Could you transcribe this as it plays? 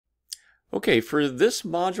Okay, for this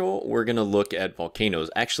module, we're going to look at volcanoes.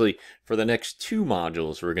 Actually, for the next two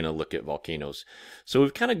modules, we're going to look at volcanoes. So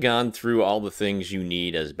we've kind of gone through all the things you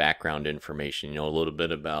need as background information, a little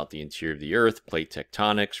bit about the interior of the Earth, plate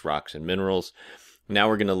tectonics, rocks and minerals. Now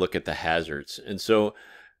we're going to look at the hazards. And so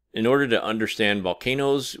in order to understand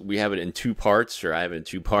volcanoes, we have it in two parts, or I have it in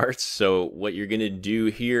two parts. So what you're going to do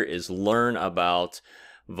here is learn about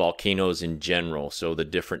volcanoes in general, so the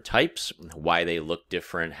different types, why they look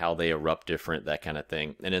different, how they erupt different, that kind of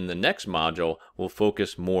thing. And in the next module, we'll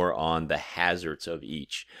focus more on the hazards of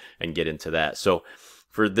each and get into that. So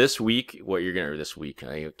for this week, what you're gonna, or this week,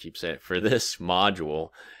 I keep saying it, for this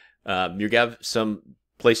module, you have some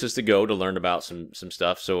places to go to learn about some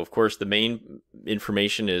stuff. So of course the main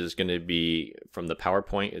information is going to be from the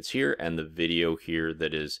PowerPoint. It's here, and the video here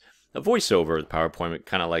that is a voiceover of the PowerPoint,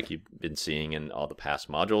 kind of like you've been seeing in all the past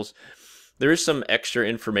modules. There is some extra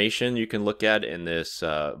information you can look at in this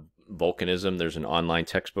volcanism. There's an online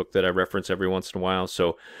textbook that I reference every once in a while.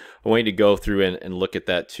 So I want you to go through and look at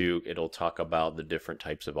that too. It'll talk about the different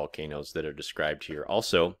types of volcanoes that are described here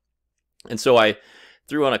also. And so I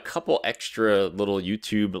threw on a couple extra little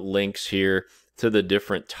YouTube links here to the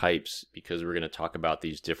different types, because we're going to talk about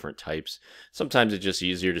these different types. Sometimes it's just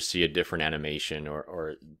easier to see a different animation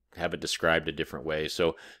or have it described a different way.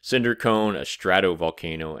 So cinder cone, a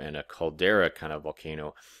stratovolcano, and a caldera kind of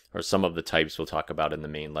volcano are some of the types we'll talk about in the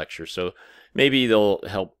main lecture. So maybe they'll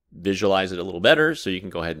help visualize it a little better, so you can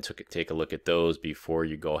go ahead and take a look at those before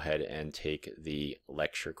you go ahead and take the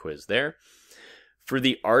lecture quiz there. For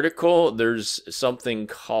the article, there's something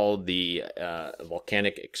called the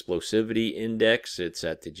Volcanic Explosivity Index. It's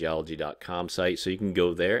at the GLG.com site, so you can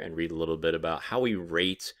go there and read a little bit about how we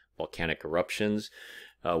rate volcanic eruptions,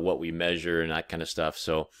 what we measure, and that kind of stuff.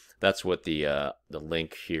 So that's what the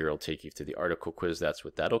link here will take you to the article quiz. That's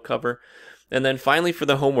what that'll cover. And then finally, for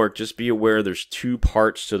the homework, just be aware there's two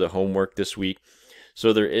parts to the homework this week.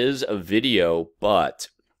 So there is a video, but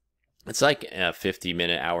it's like a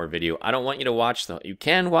 50-minute hour video. I don't want you to watch you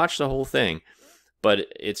can watch the whole thing, but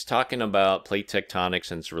it's talking about plate tectonics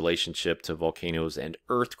and its relationship to volcanoes and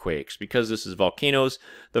earthquakes. Because this is volcanoes,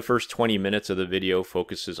 the first 20 minutes of the video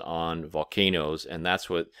focuses on volcanoes, and that's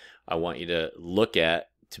what I want you to look at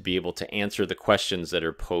to be able to answer the questions that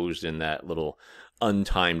are posed in that little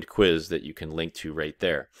untimed quiz that you can link to right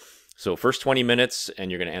there. So first 20 minutes, and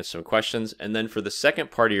you're going to answer some questions. And then for the second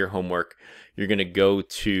part of your homework, you're going to go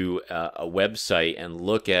to a website and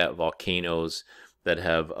look at volcanoes that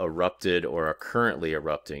have erupted or are currently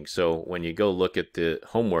erupting. So when you go look at the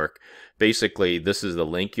homework, basically this is the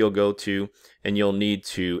link you'll go to, and you'll need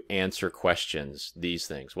to answer questions. These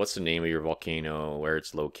things: what's the name of your volcano, where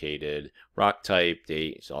it's located, rock type,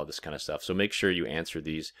 date, all this kind of stuff. So make sure you answer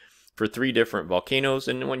these for 3 different volcanoes.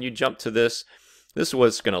 And when you jump to this is what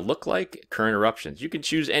it's going to look like, current eruptions. You can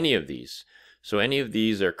choose any of these. So any of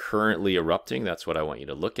these are currently erupting. That's what I want you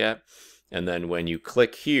to look at. And then when you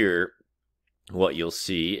click here, what you'll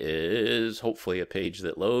see is hopefully a page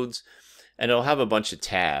that loads, and it'll have a bunch of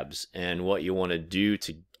tabs. And what you want to do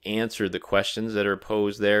to answer the questions that are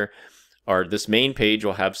posed there are, this main page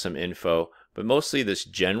will have some info, but mostly this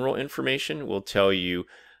general information will tell you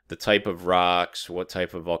the type of rocks, what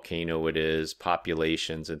type of volcano it is,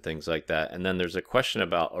 populations, and things like that. And then there's a question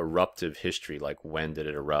about eruptive history, like when did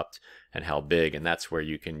it erupt and how big, and that's where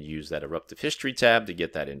you can use that eruptive history tab to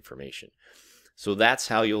get that information. So that's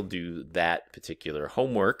how you'll do that particular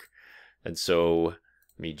homework. And so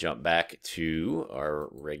let me jump back to our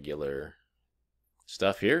regular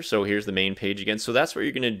stuff here. So here's the main page again. So that's what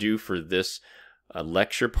you're going to do for this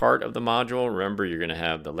lecture part of the module. Remember, you're going to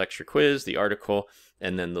have the lecture quiz, the article,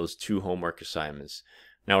 and then those 2 homework assignments.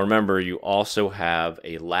 Now remember, you also have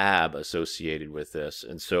a lab associated with this.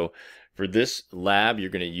 And so for this lab, you're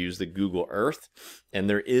going to use the Google Earth. And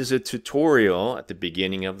there is a tutorial at the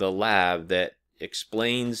beginning of the lab that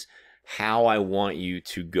explains how I want you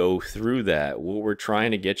to go through that. What we're trying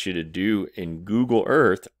to get you to do in Google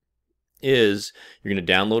Earth is you're going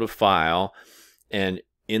to download a file, and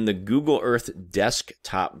in the Google Earth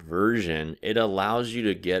desktop version, it allows you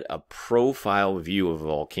to get a profile view of a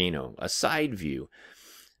volcano, a side view.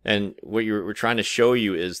 And what we're trying to show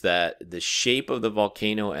you is that the shape of the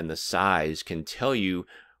volcano and the size can tell you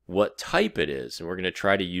what type it is. And we're going to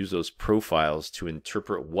try to use those profiles to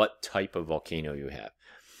interpret what type of volcano you have.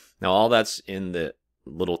 Now, all that's in the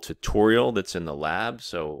little tutorial that's in the lab,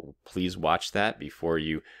 so please watch that before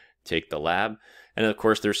you take the lab. And of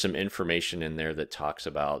course, there's some information in there that talks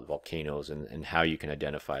about volcanoes and how you can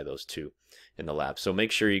identify those too in the lab. So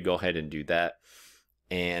make sure you go ahead and do that.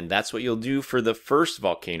 And that's what you'll do for the first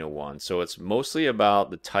volcano one. So it's mostly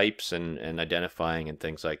about the types and identifying and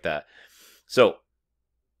things like that. So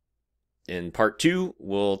in part 2,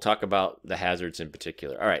 we'll talk about the hazards in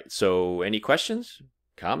particular. All right, so any questions,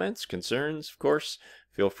 comments, concerns, of course,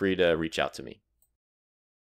 feel free to reach out to me.